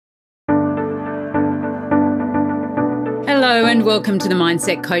Hello and welcome to the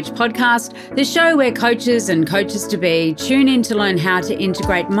Mindset Coach podcast, the show where coaches and coaches-to-be tune in to learn how to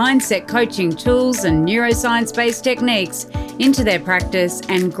integrate mindset coaching tools and neuroscience-based techniques into their practice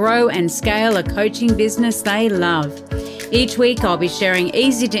and grow and scale a coaching business they love. Each week I'll be sharing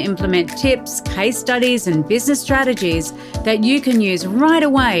easy-to-implement tips, case studies and business strategies that you can use right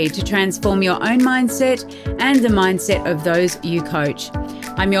away to transform your own mindset and the mindset of those you coach.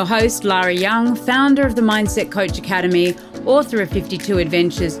 I'm your host, Lara Young, founder of the Mindset Coach Academy, author of 52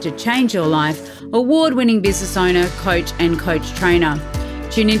 Adventures to Change Your Life, award-winning business owner, coach and coach trainer.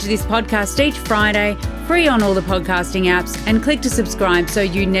 Tune into this podcast each Friday, free on all the podcasting apps, and click to subscribe so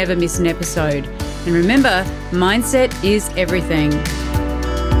you never miss an episode. And remember, mindset is everything.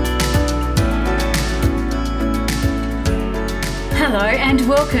 Hello and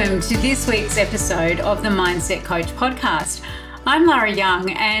welcome to this week's episode of the Mindset Coach podcast. I'm Lara Young,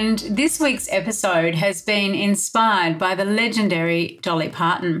 and this week's episode has been inspired by the legendary Dolly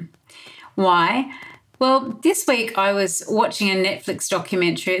Parton. Why? Well, this week I was watching a Netflix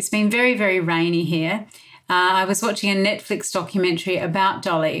documentary. It's been very, very rainy here. I was watching a Netflix documentary about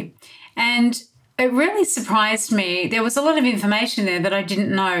Dolly, and it really surprised me. There was a lot of information there that I didn't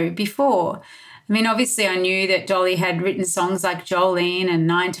know before. I mean, obviously I knew that Dolly had written songs like Jolene and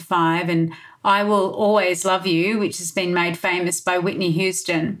 9 to 5 and I Will Always Love You, which has been made famous by Whitney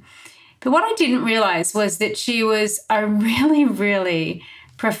Houston. But what I didn't realize was that she was a really, really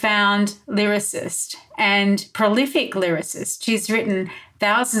profound lyricist and prolific lyricist. She's written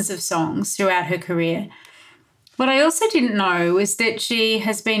thousands of songs throughout her career. What I also didn't know was that she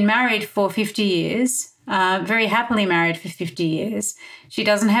has been married for 50 years, very happily married for 50 years. She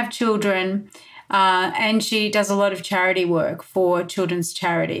doesn't have children, and she does a lot of charity work for children's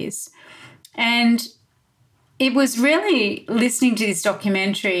charities. And it was really listening to this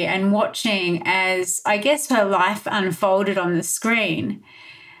documentary and watching as, I guess, her life unfolded on the screen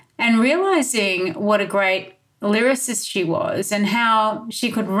and realizing what a great lyricist she was and how she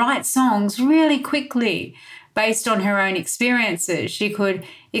could write songs really quickly based on her own experiences. She could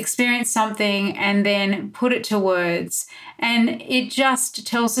experience something and then put it to words, and it just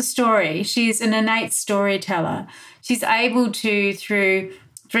tells a story. She's an innate storyteller. She's able to, through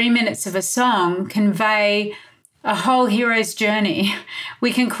 3 minutes of a song, convey a whole hero's journey.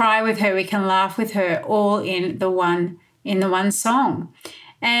 We can cry with her, we can laugh with her, all in the one song.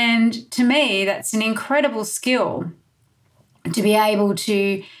 And to me, that's an incredible skill to be able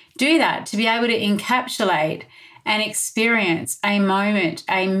to do that, to be able to encapsulate and experience a moment,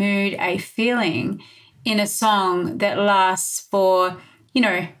 a mood, a feeling in a song that lasts for,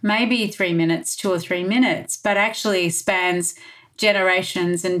 maybe 3 minutes, 2 or 3 minutes, but actually spans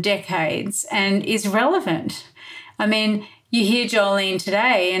generations and decades and is relevant. I mean, you hear Jolene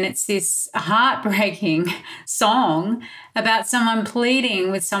today and it's this heartbreaking song about someone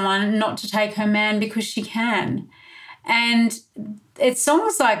pleading with someone not to take her man because she can. And it's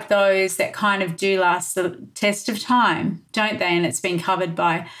songs like those that kind of do last the test of time, don't they? And it's been covered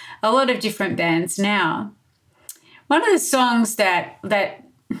by a lot of different bands now. One of the songs that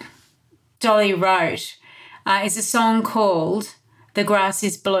Dolly wrote is a song called The Grass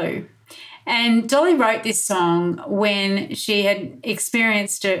is Blue. And Dolly wrote this song when she had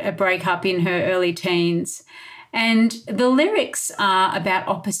experienced a breakup in her early teens. And the lyrics are about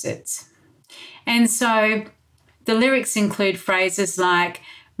opposites. And so the lyrics include phrases like,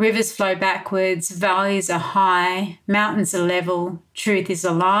 rivers flow backwards, valleys are high, mountains are level, truth is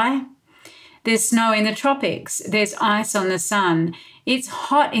a lie. There's snow in the tropics, there's ice on the sun, it's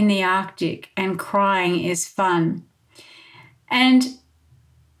hot in the Arctic, and crying is fun. And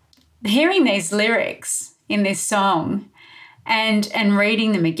hearing these lyrics in this song and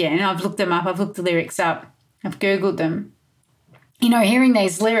reading them again, I've looked them up, I've looked the lyrics up, I've Googled them, hearing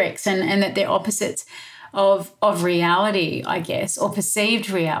these lyrics and that they're opposites of reality, I guess, or perceived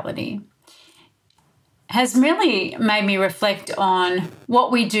reality, has really made me reflect on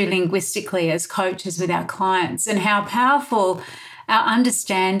what we do linguistically as coaches with our clients and how powerful our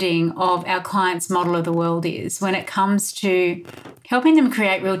understanding of our clients' model of the world is when it comes to helping them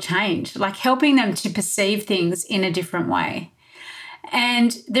create real change, like helping them to perceive things in a different way.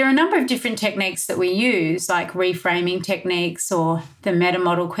 And there are a number of different techniques that we use, like reframing techniques or the meta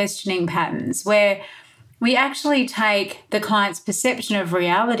model questioning patterns, where we actually take the client's perception of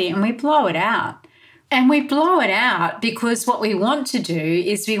reality and we blow it out. And we blow it out because what we want to do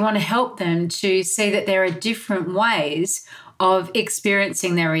is we want to help them to see that there are different ways of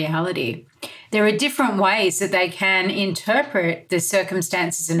experiencing their reality. There are different ways that they can interpret the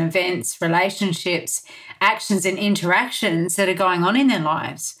circumstances and events, relationships, actions and interactions that are going on in their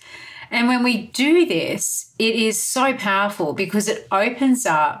lives. And when we do this, it is so powerful because it opens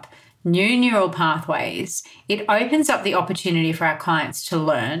up new neural pathways. It opens up the opportunity for our clients to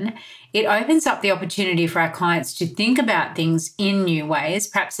learn. It opens up the opportunity for our clients to think about things in new ways,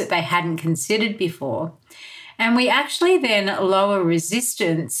 perhaps that they hadn't considered before. And we actually then lower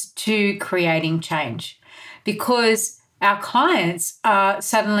resistance to creating change because our clients are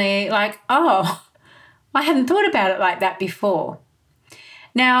suddenly like, oh, I hadn't thought about it like that before.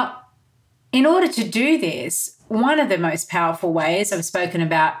 Now, in order to do this, one of the most powerful ways, I've spoken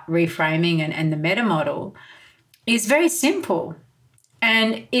about reframing and the meta model, is very simple.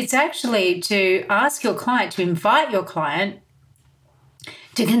 And it's actually to ask your client, to invite your client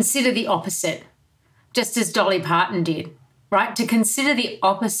to consider the opposite, just as Dolly Parton did, right? To consider the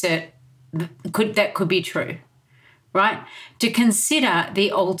opposite that could be true, right? To consider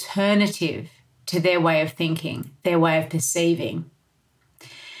the alternative to their way of thinking, their way of perceiving.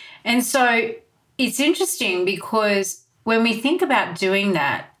 And so it's interesting because when we think about doing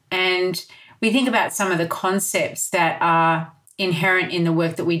that and we think about some of the concepts that are inherent in the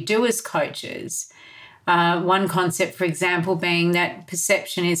work that we do as coaches, one concept, for example, being that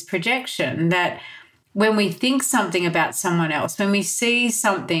perception is projection, that when we think something about someone else, when we see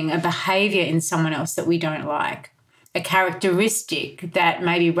something, a behavior in someone else that we don't like, a characteristic that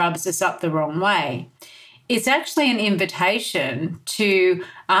maybe rubs us up the wrong way, it's actually an invitation to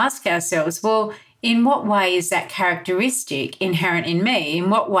ask ourselves, well, in what way is that characteristic inherent in me? In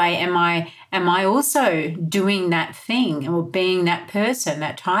what way am I also doing that thing or being that person,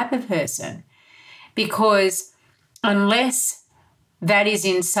 that type of person? Because unless that is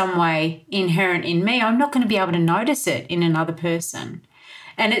in some way inherent in me, I'm not going to be able to notice it in another person.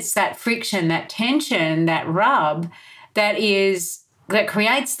 And it's that friction, that tension, that rub that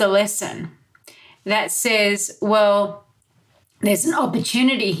creates the lesson that says, well, there's an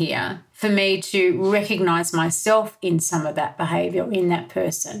opportunity here for me to recognize myself in some of that behavior, in that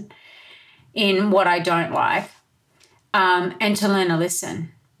person, in what I don't like, and to learn a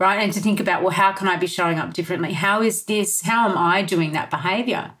lesson, right? And to think about, well, how can I be showing up differently? How am I doing that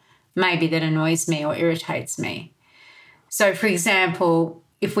behavior? Maybe that annoys me or irritates me. So, for example,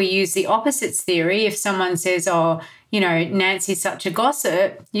 if we use the opposites theory, if someone says, oh, Nancy's such a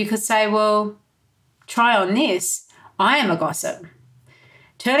gossip, you could say, well, try on this. I am a gossip.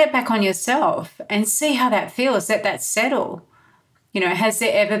 Turn it back on yourself and see how that feels, let that settle. Has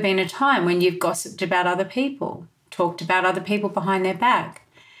there ever been a time when you've gossiped about other people, talked about other people behind their back?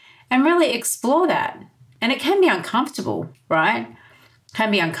 And really explore that. And it can be uncomfortable, right? It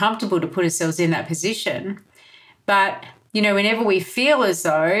can be uncomfortable to put ourselves in that position. But, whenever we feel as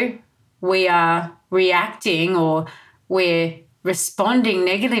though we are reacting or we're responding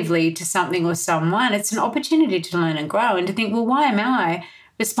negatively to something or someone, it's an opportunity to learn and grow and to think, well, why am I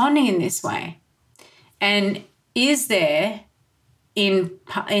responding in this way? And is there in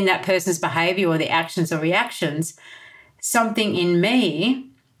that person's behavior or the actions or reactions something in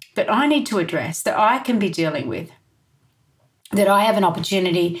me that I need to address, that I can be dealing with, that I have an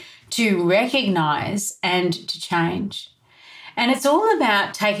opportunity to recognize and to change? And it's all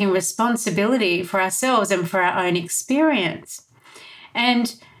about taking responsibility for ourselves and for our own experience.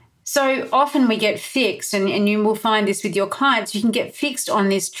 And so often we get fixed, and you will find this with your clients, you can get fixed on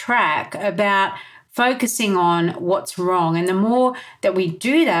this track about focusing on what's wrong. And the more that we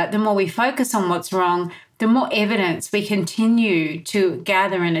do that, the more we focus on what's wrong, the more evidence we continue to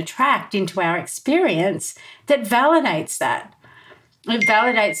gather and attract into our experience that validates that. It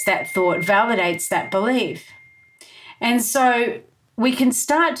validates that thought, validates that belief. And so we can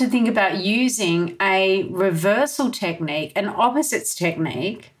start to think about using a reversal technique, an opposites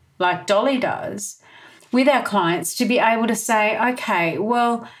technique, like Dolly does, with our clients to be able to say, okay,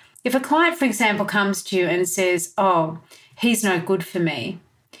 well, if a client, for example, comes to you and says, oh, he's no good for me,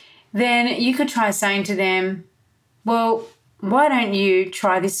 then you could try saying to them, well, why don't you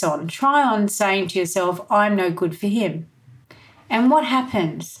try this on? Try on saying to yourself, I'm no good for him. And what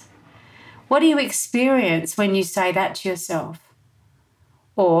happens? What do you experience when you say that to yourself?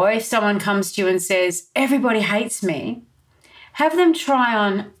 Or if someone comes to you and says, everybody hates me, have them try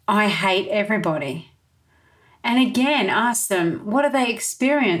on, I hate everybody. And again, ask them, what do they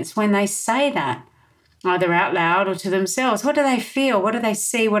experience when they say that, either out loud or to themselves? What do they feel? What do they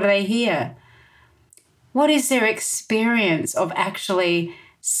see? What do they hear? What is their experience of actually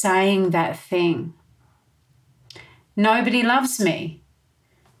saying that thing? Nobody loves me.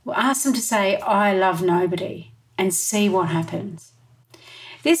 Well, ask them to say, I love nobody, and see what happens.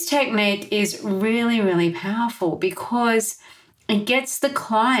 This technique is really, really powerful because it gets the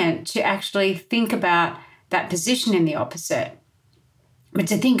client to actually think about that position in the opposite. but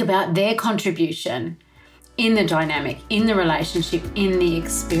to think about their contribution in the dynamic, in the relationship, in the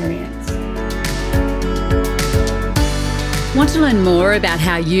experience. Want to learn more about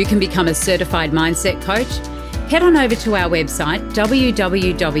how you can become a certified mindset coach? Head on over to our website,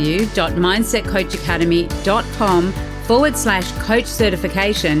 www.mindsetcoachacademy.com/coach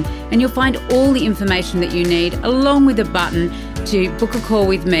certification, and you'll find all the information that you need, along with a button to book a call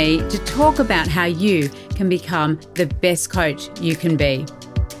with me to talk about how you can become the best coach you can be.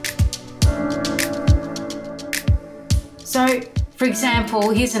 So, for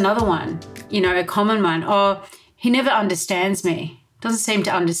example, here's another one, a common one. Oh, he never understands me, doesn't seem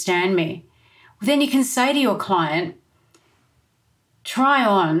to understand me. Well, then you can say to your client, try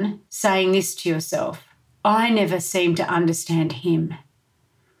on saying this to yourself: I never seem to understand him.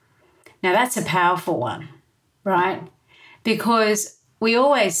 Now, that's a powerful one, right? Because we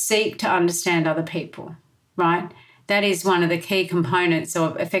always seek to understand other people, right? That is one of the key components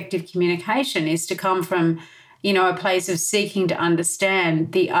of effective communication, is to come from, a place of seeking to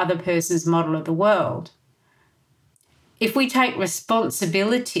understand the other person's model of the world. If we take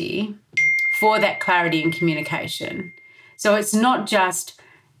responsibility for that clarity in communication, so it's not just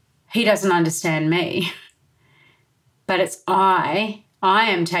he doesn't understand me, but it's I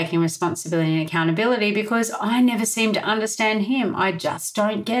am taking responsibility and accountability because I never seem to understand him. I just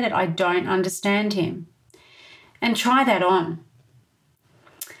don't get it. I don't understand him. And try that on.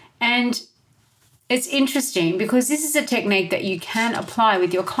 And it's interesting because this is a technique that you can apply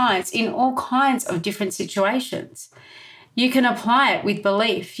with your clients in all kinds of different situations. You can apply it with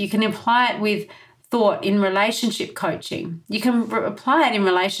belief. You can apply it with thought in relationship coaching. You can apply it in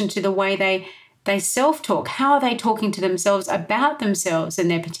relation to the way they self-talk. How are they talking to themselves about themselves and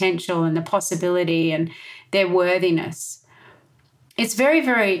their potential and the possibility and their worthiness? It's very,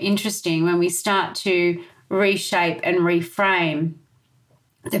 very interesting when we start to reshape and reframe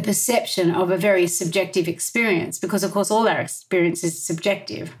the perception of a very subjective experience, because, of course, all our experience is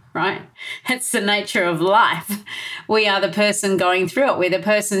subjective, right? It's the nature of life. We are the person going through it. We're the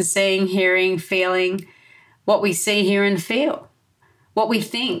person seeing, hearing, feeling what we see, hear, and feel, what we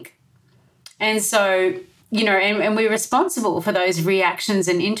think. And so, and we're responsible for those reactions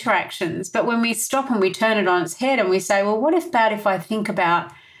and interactions. But when we stop and we turn it on its head and we say, well, what about if I think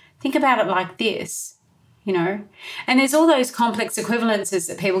about it like this? And there's all those complex equivalences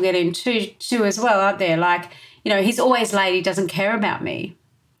that people get into too as well, aren't there? Like, he's always late, he doesn't care about me.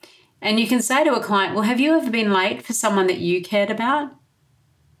 And you can say to a client, well, have you ever been late for someone that you cared about?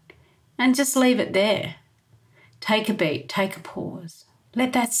 And just leave it there. Take a beat, take a pause.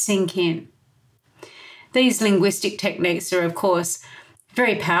 Let that sink in. These linguistic techniques are, of course, a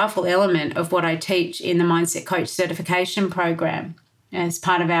very powerful element of what I teach in the Mindset Coach Certification Program as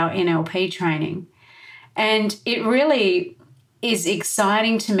part of our NLP training. And it really is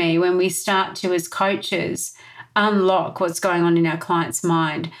exciting to me when we start to, as coaches, unlock what's going on in our client's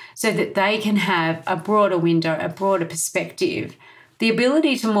mind so that they can have a broader window, a broader perspective, the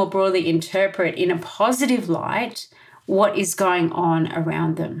ability to more broadly interpret in a positive light what is going on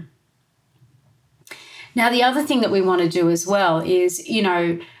around them. Now, the other thing that we want to do as well is,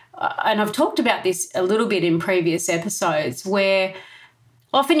 and I've talked about this a little bit in previous episodes, where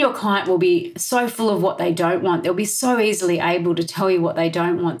often your client will be so full of what they don't want. They'll be so easily able to tell you what they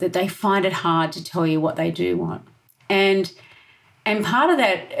don't want that they find it hard to tell you what they do want. And part of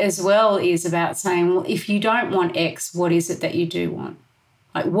that as well is about saying, well, if you don't want X, what is it that you do want?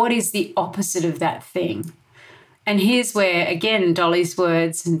 Like, what is the opposite of that thing? And here's where, again, Dolly's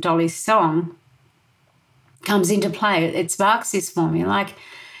words and Dolly's song comes into play. It sparks this for me. Like,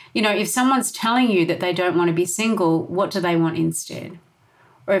 if someone's telling you that they don't want to be single, what do they want instead?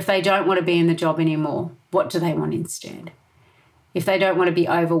 Or if they don't want to be in the job anymore, what do they want instead? If they don't want to be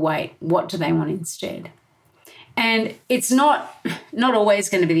overweight, what do they want instead? And it's not always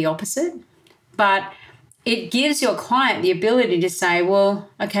going to be the opposite, but it gives your client the ability to say, well,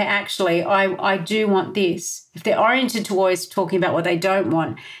 okay, actually, I do want this. If they're oriented towards talking about what they don't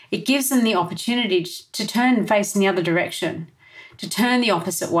want, it gives them the opportunity to turn and face in the other direction, to turn the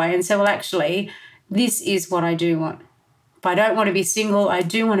opposite way and say, well, actually, this is what I do want. If I don't want to be single, I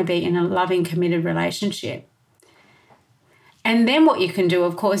do want to be in a loving, committed relationship. And then what you can do,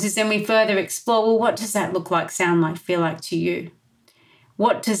 of course, is then we further explore, well, what does that look like, sound like, feel like to you?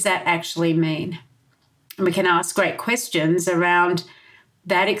 What does that actually mean? And we can ask great questions around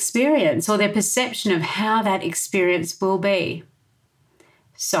that experience or their perception of how that experience will be.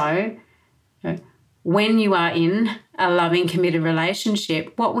 So, when you are in a loving, committed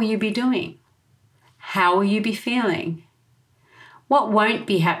relationship, what will you be doing? How will you be feeling? What won't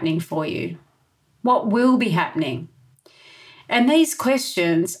be happening for you? What will be happening? And these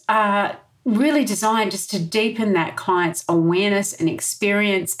questions are really designed just to deepen that client's awareness and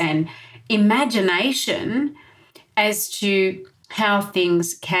experience and imagination as to how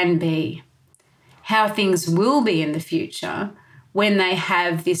things can be, how things will be in the future when they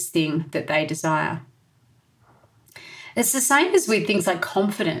have this thing that they desire. It's the same as with things like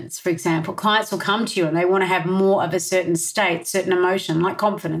confidence, for example. Clients will come to you and they want to have more of a certain state, certain emotion, like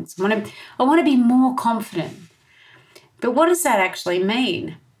confidence. I want to be more confident. But what does that actually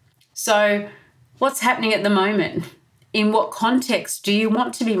mean? So what's happening at the moment? In what context do you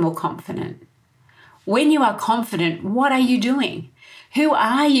want to be more confident? When you are confident, what are you doing? Who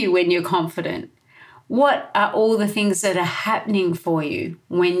are you when you're confident? What are all the things that are happening for you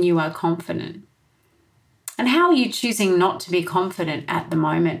when you are confident? And how are you choosing not to be confident at the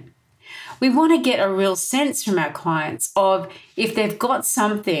moment? We want to get a real sense from our clients of if they've got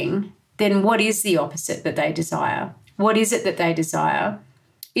something, then what is the opposite that they desire? What is it that they desire?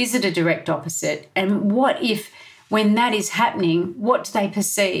 Is it a direct opposite? And what if, when that is happening, what do they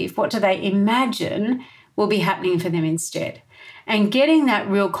perceive? What do they imagine will be happening for them instead? And getting that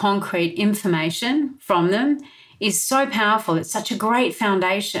real concrete information from them is so powerful. It's such a great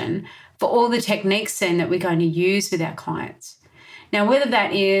foundation for all the techniques then that we're going to use with our clients. Now, whether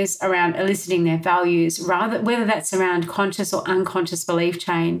that is around eliciting their values, whether that's around conscious or unconscious belief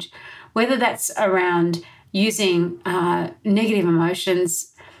change, whether that's around using negative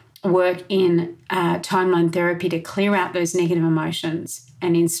emotions work in timeline therapy to clear out those negative emotions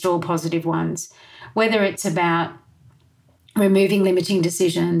and install positive ones, whether it's about removing limiting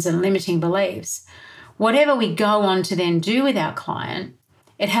decisions and limiting beliefs, whatever we go on to then do with our client,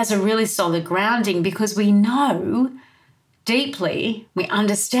 it has a really solid grounding because we know deeply, we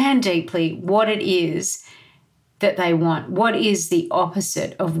understand deeply what it is that they want. What is the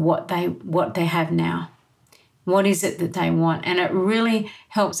opposite of what they have now? What is it that they want? And it really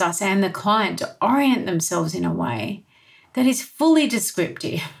helps us and the client to orient themselves in a way that is fully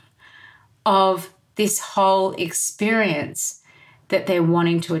descriptive of this whole experience that they're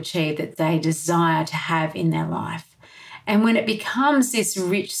wanting to achieve, that they desire to have in their life. And when it becomes this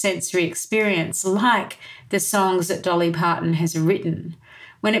rich sensory experience, like the songs that Dolly Parton has written,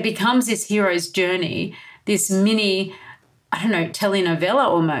 when it becomes this hero's journey, this mini, telenovela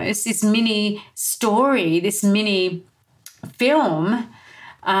almost, this mini story, this mini film,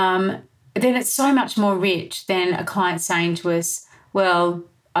 then it's so much more rich than a client saying to us, well,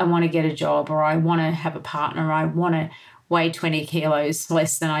 I want to get a job, or I want to have a partner, or I want to weigh 20 kilos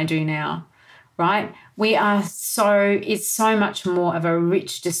less than I do now, right? It's so much more of a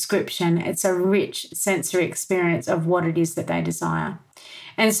rich description. It's a rich sensory experience of what it is that they desire.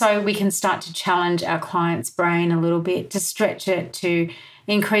 And so we can start to challenge our client's brain a little bit, to stretch it, to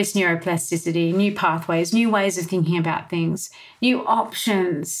increase neuroplasticity, new pathways, new ways of thinking about things, new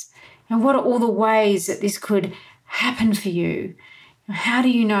options. And what are all the ways that this could happen for you? How do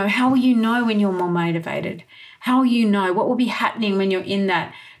you know? How will you know when you're more motivated? How will you know? What will be happening when you're in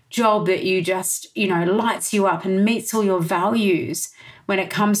that job that you just, lights you up and meets all your values when it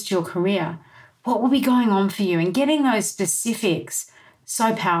comes to your career? What will be going on for you? And getting those specifics,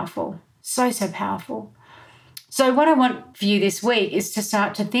 so powerful, so powerful. So what I want for you this week is to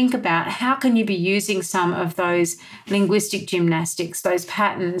start to think about how can you be using some of those linguistic gymnastics, those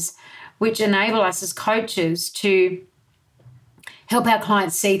patterns, which enable us as coaches to help our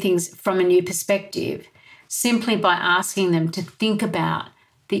clients see things from a new perspective, simply by asking them to think about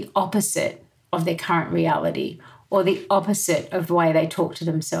the opposite of their current reality, or the opposite of the way they talk to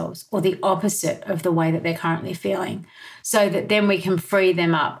themselves, or the opposite of the way that they're currently feeling, so that then we can free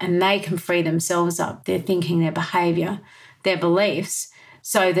them up and they can free themselves up, their thinking, their behaviour, their beliefs,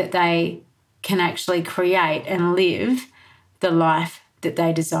 so that they can actually create and live the life that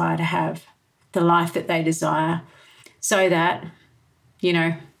they desire to have, the life that they desire, so that,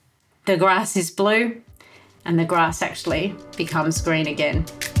 the grass is blue and the grass actually becomes green again.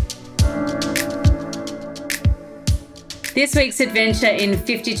 This week's adventure in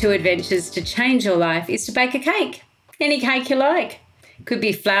 52 Adventures to Change Your Life is to bake a cake. Any cake you like. Could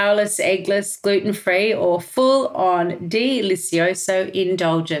be flourless, eggless, gluten-free, or full-on delicioso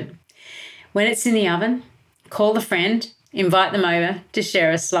indulgent. When it's in the oven, call a friend, invite them over to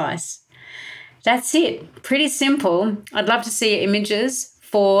share a slice. That's it. Pretty simple. I'd love to see your images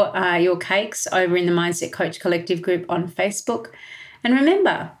for your cakes over in the Mindset Coach Collective group on Facebook. And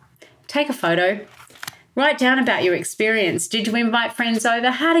remember, take a photo. Write down about your experience. Did you invite friends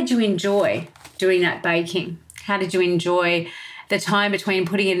over? How did you enjoy doing that baking? How did you enjoy the time between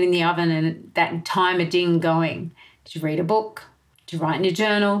putting it in the oven and that timer ding going? Did you read a book? Did you write in your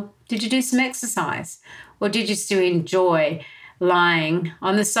journal? Did you do some exercise? Or did you still enjoy lying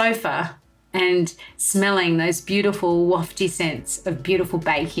on the sofa and smelling those beautiful wafty scents of beautiful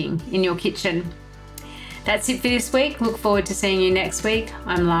baking in your kitchen. That's it for this week. Look forward to seeing you next week.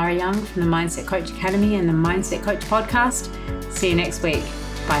 I'm Lara Young from the Mindset Coach Academy and the Mindset Coach Podcast. See you next week.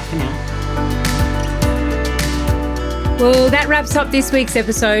 Bye for now. Well, that wraps up this week's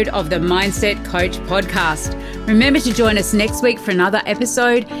episode of the Mindset Coach Podcast. Remember to join us next week for another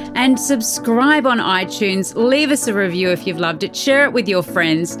episode and subscribe on iTunes. Leave us a review if you've loved it. Share it with your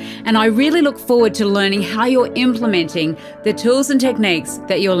friends. And I really look forward to learning how you're implementing the tools and techniques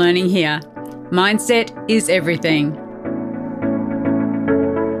that you're learning here. Mindset is everything.